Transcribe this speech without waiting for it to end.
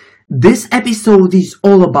This episode is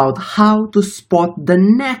all about how to spot the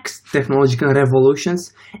next technological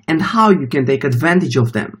revolutions and how you can take advantage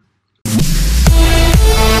of them.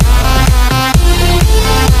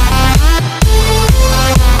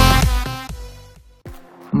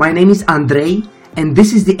 My name is Andrei, and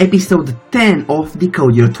this is the episode 10 of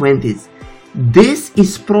Decode Your 20s. This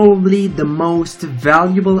is probably the most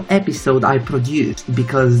valuable episode I produced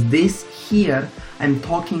because this here I'm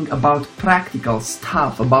talking about practical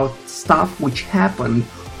stuff, about stuff which happened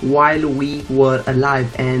while we were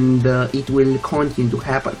alive, and it will continue to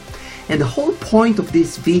happen. And the whole point of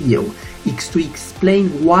this video is to explain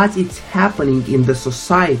what is happening in the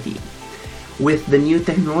society with the new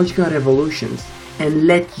technological revolutions and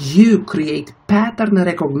let you create pattern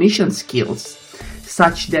recognition skills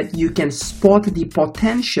such that you can spot the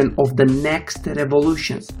potential of the next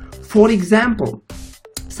revolutions. For example,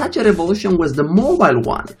 such a revolution was the mobile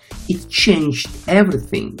one. It changed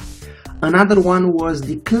everything. Another one was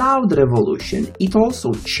the cloud revolution. It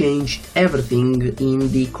also changed everything in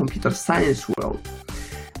the computer science world.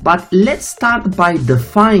 But let's start by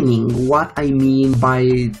defining what I mean by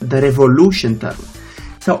the revolution term.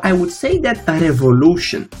 So I would say that a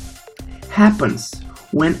revolution happens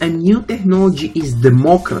when a new technology is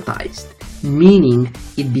democratized, meaning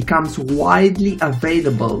it becomes widely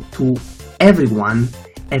available to everyone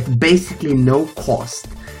at basically no cost,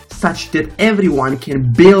 such that everyone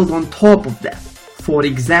can build on top of that. For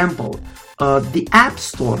example, the App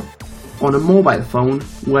Store on a mobile phone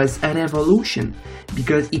was a revolution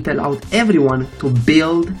because it allowed everyone to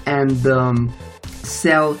build and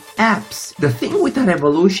sell apps. The thing with a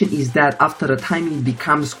revolution is that after a time it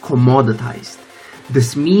becomes commoditized.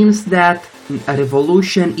 This means that a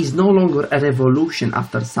revolution is no longer a revolution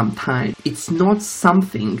after some time. It's not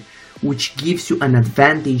something which gives you an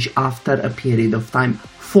advantage after a period of time.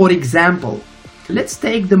 For example, let's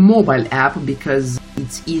take the mobile app because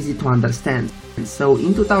it's easy to understand. So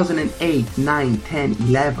in 2008, 9, 10,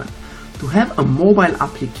 11, to have a mobile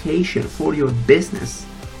application for your business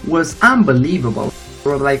was unbelievable.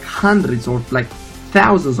 There were like hundreds or like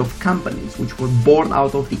thousands of companies which were born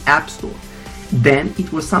out of the App Store. Then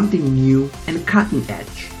it was something new and cutting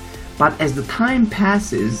edge. But as the time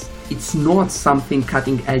passes, it's not something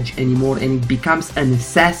cutting edge anymore and it becomes a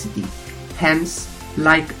necessity. Hence,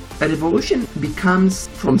 like a revolution becomes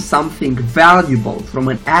from something valuable, from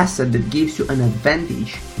an asset that gives you an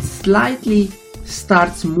advantage, slightly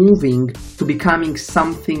starts moving to becoming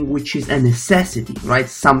something which is a necessity, right?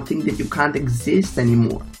 Something that you can't exist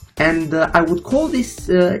anymore. And I would call this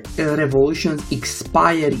revolutions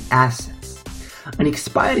expiry assets. An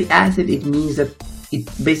expiry asset, it means that it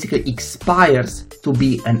basically expires to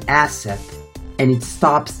be an asset and it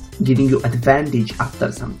stops giving you advantage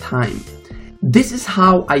after some time. This is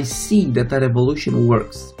how I see that a revolution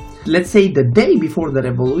works. Let's say the day before the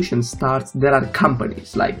revolution starts, there are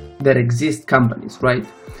companies, like there exist companies, right?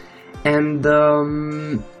 And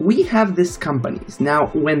we have these companies. Now,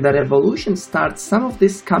 when the revolution starts, some of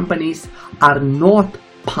these companies are not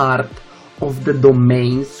part of the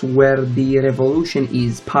domains where the revolution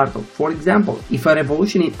is part of. For example, if a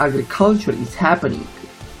revolution in agriculture is happening,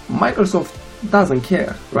 Microsoft doesn't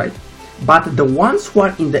care, right? But the ones who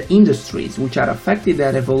are in the industries which are affected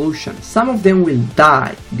by the revolution, some of them will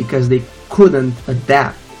die because they couldn't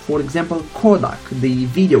adapt. For example, Kodak, the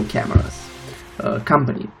video cameras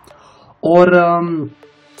company. Or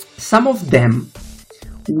some of them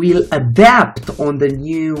will adapt on the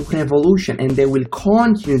new revolution and they will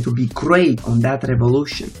continue to be great on that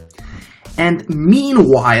revolution. And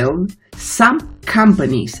meanwhile, some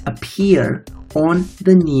companies appear on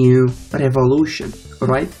the new revolution,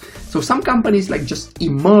 right? So some companies like just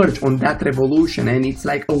emerge on that revolution and it's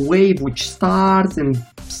like a wave which starts and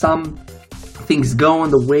some things go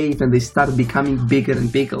on the wave and they start becoming bigger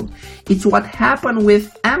and bigger. It's what happened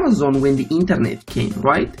with Amazon when the internet came,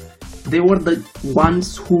 right? They were the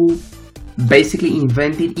ones who basically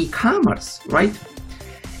invented e-commerce, right?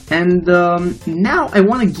 And now I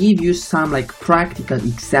want to give you some like practical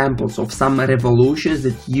examples of some revolutions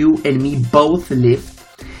that you and me both lived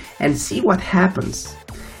and see what happens.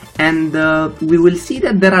 And we will see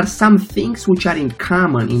that there are some things which are in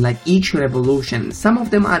common in like each revolution. Some of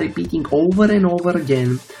them are repeating over and over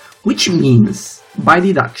again, which means by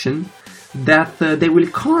deduction that they will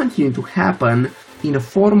continue to happen in a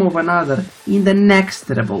form or another in the next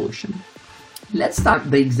revolution. Let's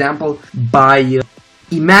start the example by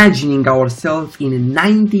imagining ourselves in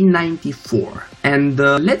 1994, and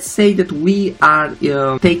let's say that we are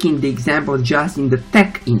taking the example just in the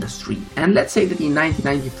tech industry, and let's say that in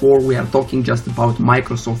 1994 we are talking just about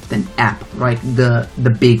Microsoft and Apple, right,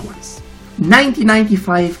 the big ones.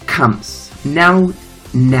 1995 comes.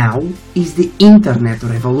 Now is the internet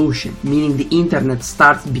revolution, meaning the internet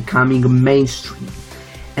starts becoming mainstream.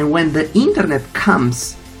 And when the internet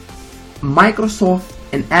comes, Microsoft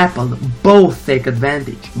and Apple both take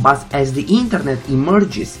advantage. But as the internet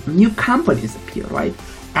emerges, new companies appear, right?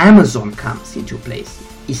 Amazon comes into place,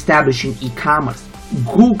 establishing e-commerce.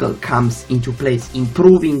 Google comes into place,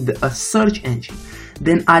 improving a search engine.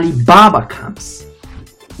 Then Alibaba comes,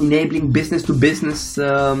 enabling business-to-business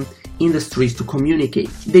industries to communicate.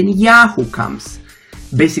 Then Yahoo comes,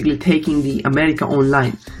 basically taking the America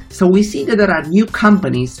online. So we see that there are new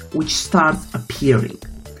companies which start appearing.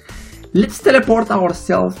 Let's teleport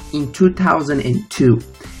ourselves in 2002,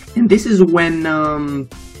 and this is when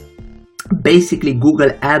basically Google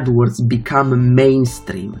AdWords become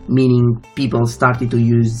mainstream, meaning people started to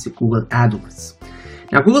use Google AdWords.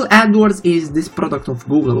 Now Google AdWords is this product of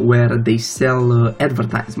Google where they sell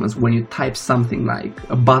advertisements. When you type something like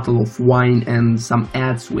a bottle of wine and some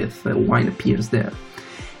ads with wine appears there.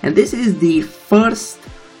 And this is the first,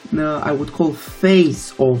 I would call,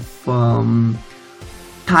 phase of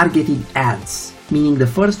targeted ads, meaning the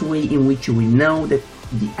first way in which you will know that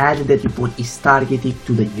the ad that you put is targeted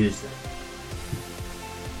to the user.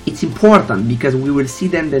 It's important because we will see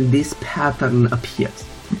then that this pattern appears.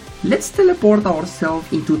 Let's teleport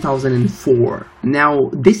ourselves in 2004. Now,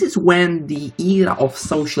 this is when the era of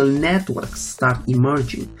social networks start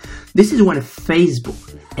emerging. This is when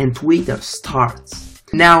Facebook and Twitter starts.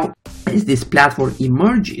 Now, as this platform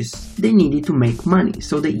emerges, they needed to make money,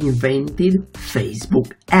 so they invented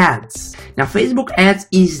Facebook ads. Now, Facebook ads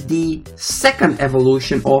is the second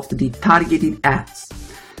evolution of the targeted ads.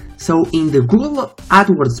 So in the Google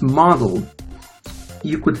AdWords model,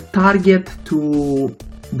 you could target to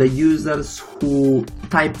the users who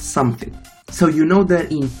typed something. So you know their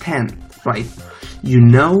intent, right? You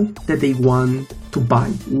know that they want to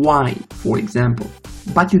buy wine, for example,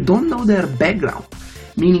 but you don't know their background,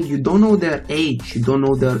 meaning you don't know their age, you don't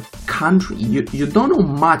know their country, you don't know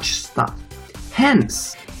much stuff.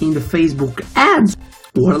 Hence, in the Facebook ads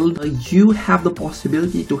world, you have the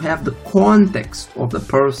possibility to have the context of the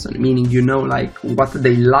person, meaning you know like what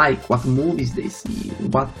they like, what movies they see,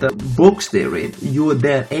 what books they read,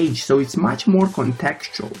 their age, so it's much more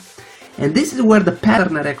contextual. And this is where the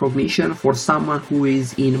pattern recognition for someone who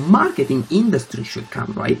is in marketing industry should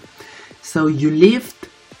come, right? So you lived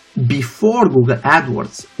before Google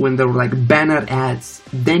AdWords when there were like banner ads,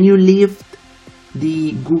 then you lived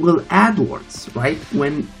the Google AdWords, right?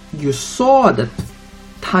 When you saw that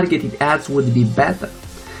targeted ads would be better.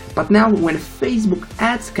 But now when Facebook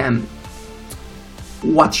ads come,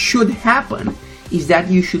 what should happen is that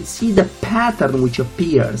you should see the pattern which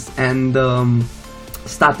appears and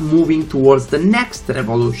start moving towards the next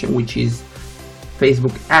revolution, which is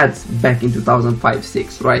Facebook ads back in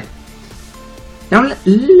 2005-06, right? Now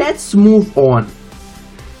let's move on.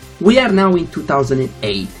 We are now in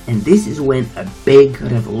 2008, and this is when a big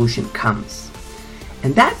revolution comes.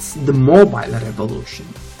 And that's the mobile revolution.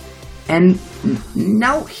 And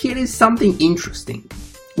now here is something interesting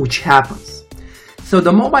which happens. So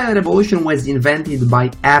the mobile revolution was invented by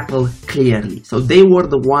Apple clearly. So they were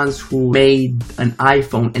the ones who made an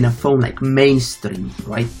iPhone and a phone like mainstream,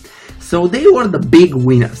 right? So they were the big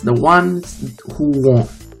winners, the ones who won.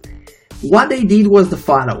 What they did was the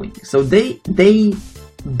following. So they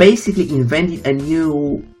basically invented a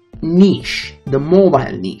new niche, the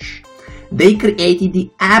mobile niche. They created the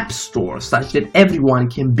App Store such that everyone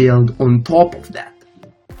can build on top of that.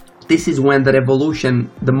 This is when the revolution,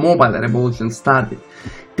 the mobile revolution started.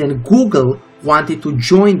 Then Google wanted to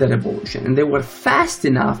join the revolution, and they were fast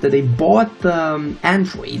enough that they bought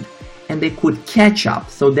Android and they could catch up.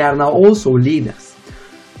 So they are now also leaders.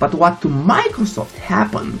 But what to Microsoft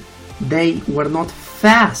happened, they were not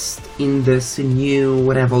fast in this new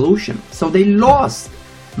revolution. So they lost.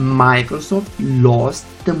 Microsoft lost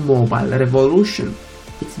the mobile revolution.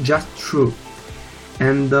 It's just true.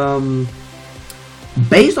 And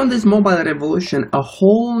based on this mobile revolution, a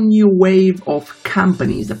whole new wave of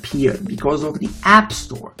companies appeared because of the App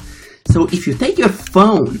Store. So if you take your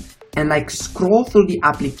phone and like scroll through the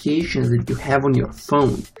applications that you have on your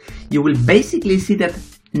phone, you will basically see that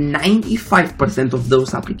 95% of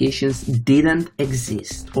those applications didn't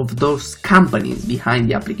exist, of those companies behind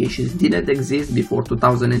the applications didn't exist before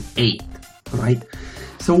 2008, right?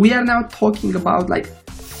 So we are now talking about like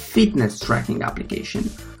fitness tracking application.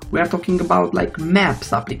 We are talking about like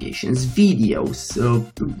maps applications, videos.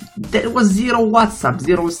 There was zero WhatsApp,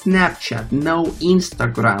 zero Snapchat, no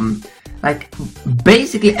Instagram. Like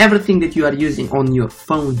basically everything that you are using on your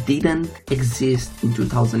phone didn't exist in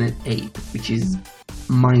 2008, which is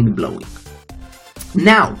mind-blowing.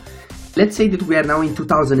 Now, let's say that we are now in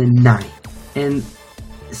 2009, and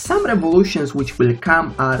some revolutions which will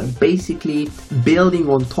come are basically building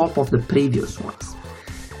on top of the previous ones.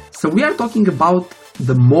 So we are talking about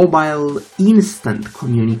the mobile instant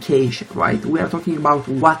communication, right? We are talking about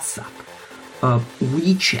WhatsApp,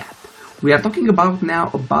 WeChat. We are talking about now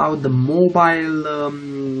about the mobile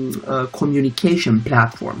communication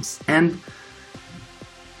platforms, and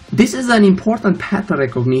this is an important pattern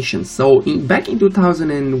recognition. So back in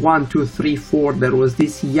 2001, 2, 3, 4, there was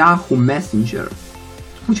this Yahoo Messenger,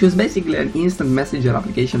 which was basically an instant messenger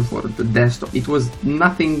application for the desktop. It was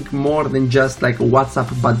nothing more than just like a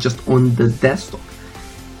WhatsApp, but just on the desktop.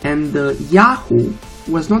 And Yahoo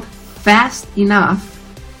was not fast enough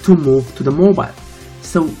to move to the mobile.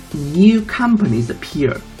 So new companies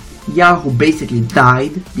appeared. Yahoo basically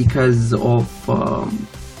died because of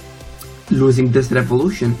losing this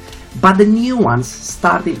revolution, but the new ones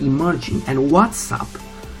started emerging, and WhatsApp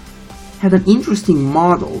had an interesting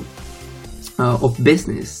model of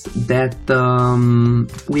business that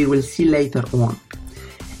we will see later on,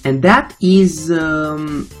 and that is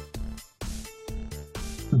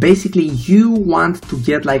basically you want to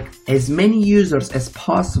get like as many users as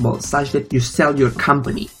possible such that you sell your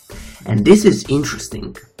company. And this is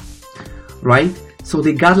interesting, right? So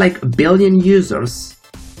they got like 1 billion users,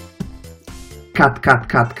 cut,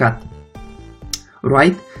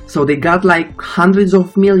 right? So they got like hundreds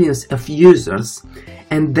of millions of users,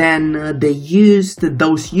 and then they used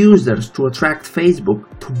those users to attract Facebook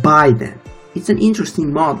to buy them. It's an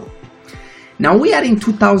interesting model. Now we are in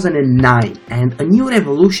 2009 and a new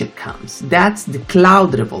revolution comes. That's the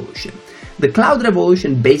cloud revolution. The cloud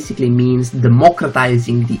revolution basically means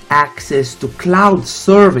democratizing the access to cloud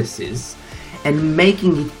services and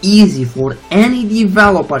making it easy for any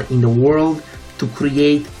developer in the world to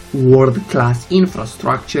create world-class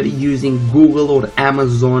infrastructure using Google or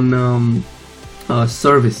Amazon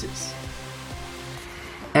services.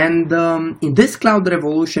 And in this cloud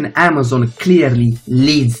revolution, Amazon clearly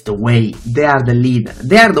leads the way. They are the leader.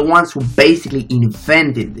 They are the ones who basically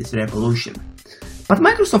invented this revolution. But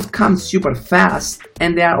Microsoft comes super fast,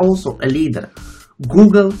 and they are also a leader.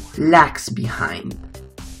 Google lags behind,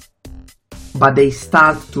 but they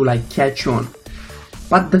start to like catch on.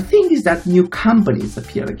 But the thing is that new companies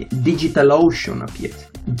appear again. DigitalOcean appears,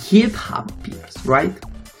 GitHub appears, right?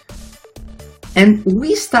 And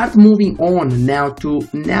we start moving on now to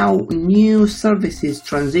new services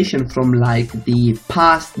transition from like the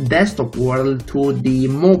past desktop world to the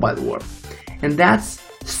mobile world. And that's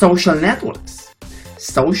social networks.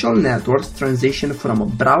 Social networks transition from a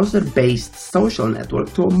browser-based social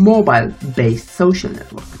network to a mobile-based social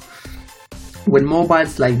network. When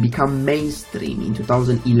mobiles like become mainstream in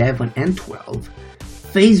 2011 and 12,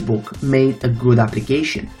 Facebook made a good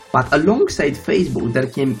application. But alongside Facebook, there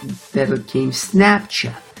came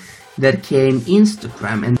Snapchat, there came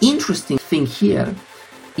Instagram. And the interesting thing here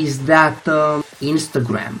is that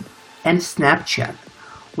Instagram and Snapchat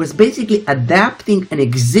was basically adapting an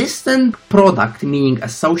existing product, meaning a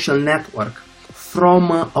social network,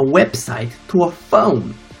 from a website to a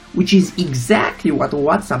phone, which is exactly what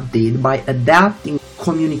WhatsApp did by adapting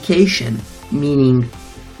communication, meaning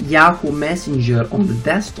Yahoo Messenger on the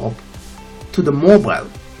desktop, to the mobile.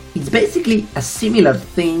 It's basically a similar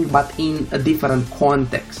thing, but in a different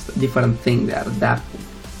context, different thing they are adapting.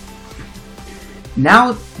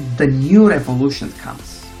 Now the new revolution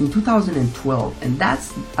comes in 2012, and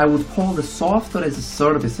that's, I would call, the software as a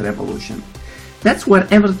service revolution. That's where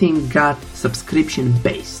everything got subscription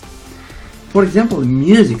based. For example,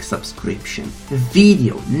 music subscription,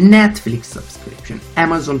 video, Netflix subscription,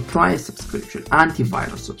 Amazon Prime subscription,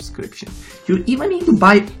 antivirus subscription. You even need to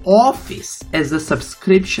buy Office as a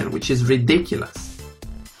subscription, which is ridiculous.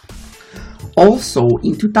 Also,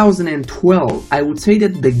 in 2012, I would say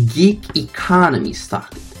that the gig economy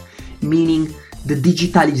started, meaning the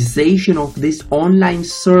digitalization of these online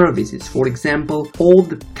services. For example, all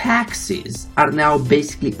the taxis are now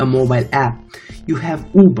basically a mobile app. You have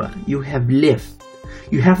Uber, you have Lyft,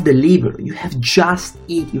 you have Deliveroo, you have Just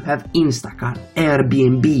Eat, you have Instacart,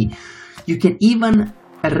 Airbnb. You can even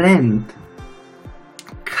rent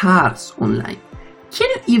cars online. Can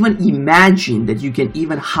you even imagine that you can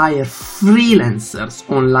even hire freelancers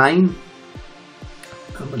online?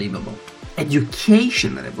 Unbelievable.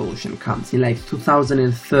 Education revolution comes in like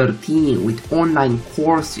 2013 with online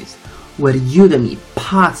courses where Udemy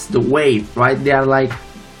parts the wave, right? They are like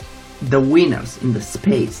the winners in the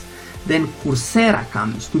space. Then Coursera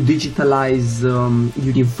comes to digitalize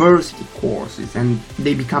university courses, and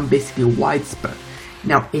they become basically widespread.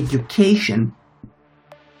 Now education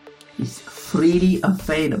is freely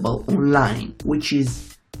available online, which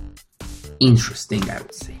is interesting, I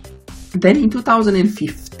would say. Then in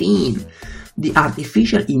 2015, the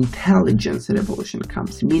artificial intelligence revolution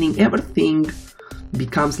comes, meaning everything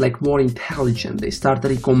becomes like more intelligent. They start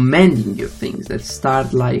recommending you things, that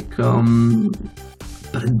start like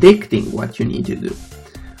predicting what you need to do.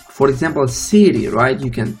 For example, Siri, right?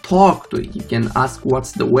 You can talk to it, you can ask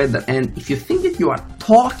what's the weather, and if you think that you are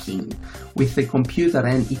talking with the computer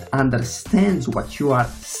and it understands what you are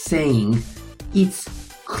saying, it's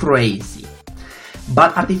crazy.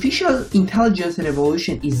 But artificial intelligence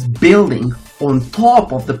revolution is building on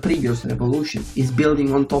top of the previous revolutions, is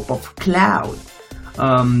building on top of cloud,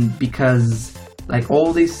 because like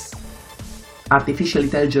all these artificial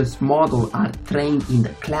intelligence models are trained in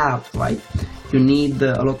the cloud, right? You need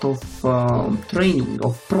a lot of training,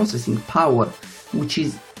 of processing power, which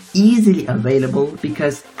is easily available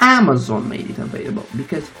because Amazon made it available,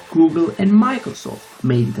 because Google and Microsoft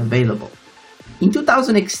made it available. In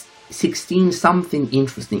 2016, something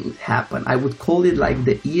interesting happened. I would call it like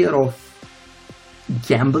the year of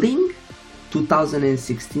gambling,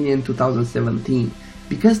 2016 and 2017,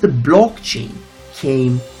 because the blockchain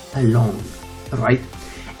came along, right?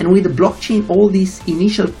 And with the blockchain, all these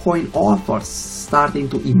initial coin offers starting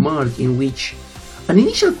to emerge, in which an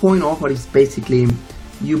initial coin offer is basically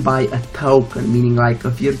you buy a token, meaning like a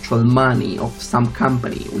virtual money of some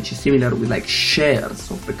company, which is similar with like shares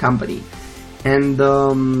of the company. And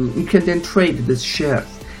you can then trade these shares.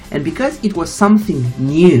 And because it was something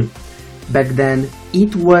new back then,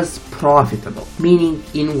 it was profitable, meaning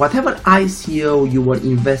in whatever ICO you were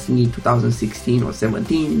investing in 2016 or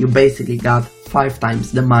 17, you basically got 5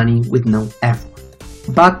 times the money with no effort.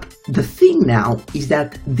 But the thing now is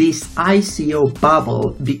that this ICO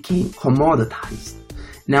bubble became commoditized.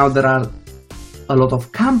 Now there are a lot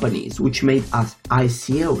of companies which made us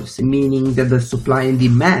ICOs, meaning that the supply and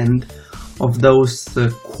demand of those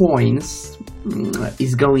coins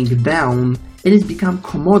is going down and it's become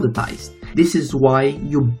commoditized. This is why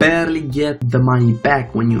you barely get the money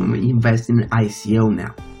back when you invest in an ICO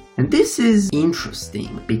now. And this is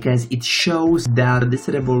interesting because it shows that these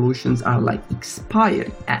revolutions are like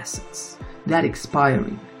expired assets. They're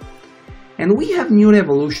expiring. And we have new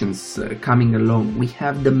revolutions coming along. We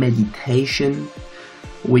have the meditation,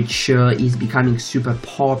 which is becoming super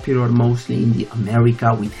popular mostly in the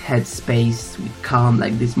America, with Headspace, with Calm,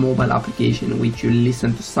 like this mobile application in which you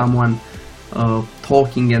listen to someone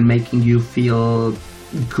talking and making you feel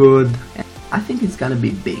good. I think it's gonna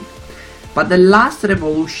be big. But the last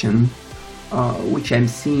revolution which I'm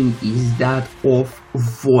seeing is that of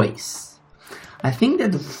voice. I think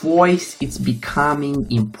that voice is becoming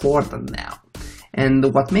important now.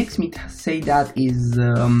 And what makes me say that is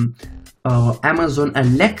Amazon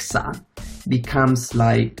Alexa becomes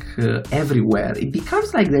like everywhere. It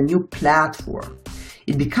becomes like the new platform.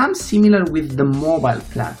 It becomes similar with the mobile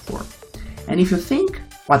platform. And if you think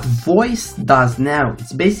what voice does now,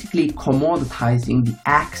 it's basically commoditizing the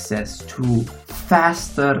access to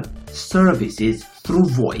faster services through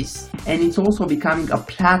voice. And it's also becoming a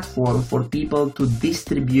platform for people to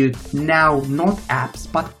distribute now not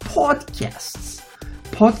apps but podcasts.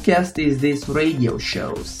 Podcast is these radio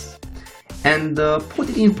shows. And put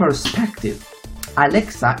it in perspective,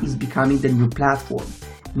 Alexa is becoming the new platform,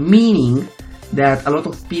 meaning that a lot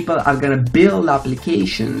of people are gonna build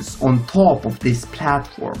applications on top of this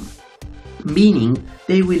platform, meaning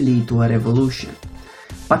they will lead to a revolution.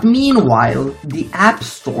 But meanwhile, the App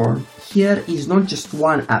Store here is not just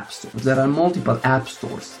one app store. There are multiple app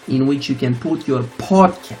stores in which you can put your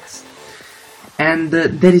podcast. And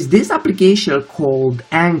there is this application called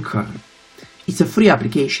Anchor. It's a free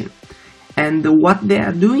application. And what they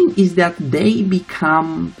are doing is that they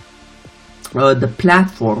become the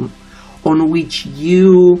platform on which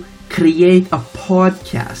you create a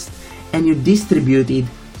podcast and you distribute it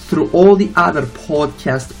through all the other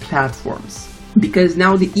podcast platforms. Because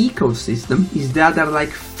now the ecosystem is that there are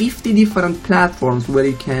like 50 different platforms where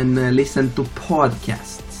you can listen to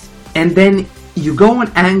podcasts. And then you go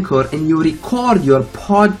on Anchor and you record your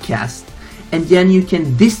podcast, and then you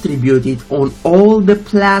can distribute it on all the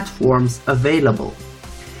platforms available.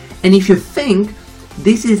 And if you think,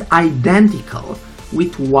 this is identical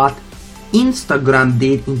with what Instagram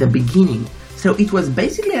did in the beginning. So it was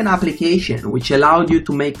basically an application which allowed you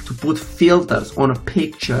to put filters on a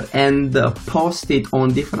picture and post it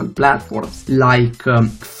on different platforms like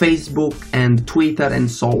Facebook and Twitter and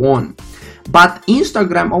so on. But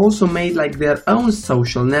Instagram also made like their own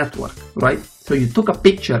social network, right? So you took a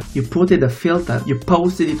picture, you put it a filter, you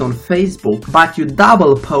posted it on Facebook, but you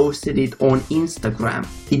double posted it on Instagram.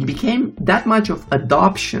 It became that much of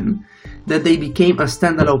adoption that they became a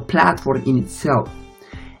standalone platform in itself.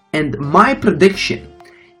 And my prediction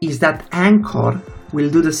is that Anchor will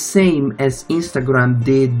do the same as Instagram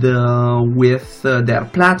did with their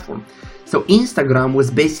platform. So Instagram was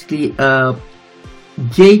basically a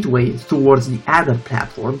gateway towards the other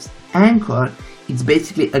platforms. Anchor is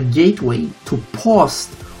basically a gateway to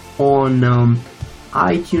post on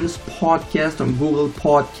iTunes Podcast, on Google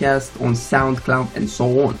Podcast, on SoundCloud, and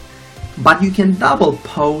so on. But you can double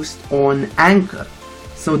post on Anchor.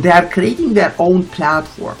 So they are creating their own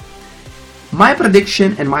platform. My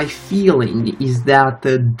prediction and my feeling is that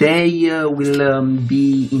they will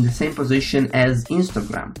be in the same position as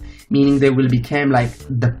Instagram, meaning they will become like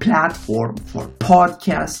the platform for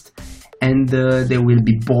podcast, and they will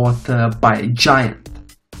be bought by a giant.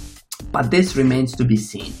 But this remains to be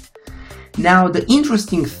seen. Now, the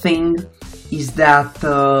interesting thing is that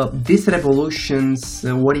these revolutions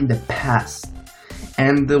were in the past,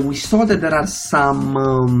 and we saw that there are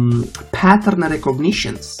some pattern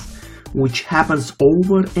recognitions which happens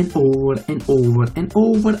over and over and over and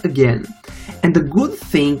over again. And the good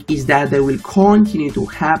thing is that they will continue to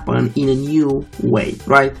happen in a new way,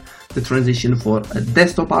 right? The transition for a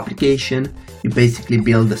desktop application, you basically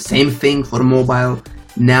build the same thing for mobile.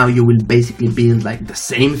 Now you will basically build like the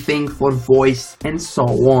same thing for voice, and so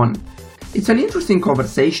on. It's an interesting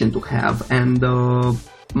conversation to have, and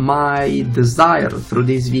my desire through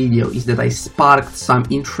this video is that I sparked some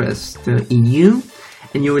interest in you,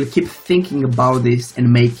 and you will keep thinking about this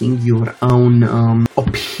and making your own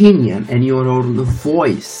opinion and your own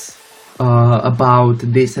voice about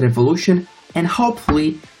this revolution, and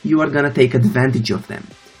hopefully you are gonna take advantage of them.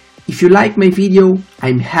 If you like my video,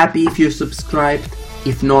 I'm happy if you subscribed.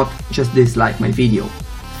 If not, just dislike my video.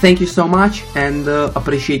 Thank you so much, and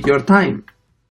appreciate your time.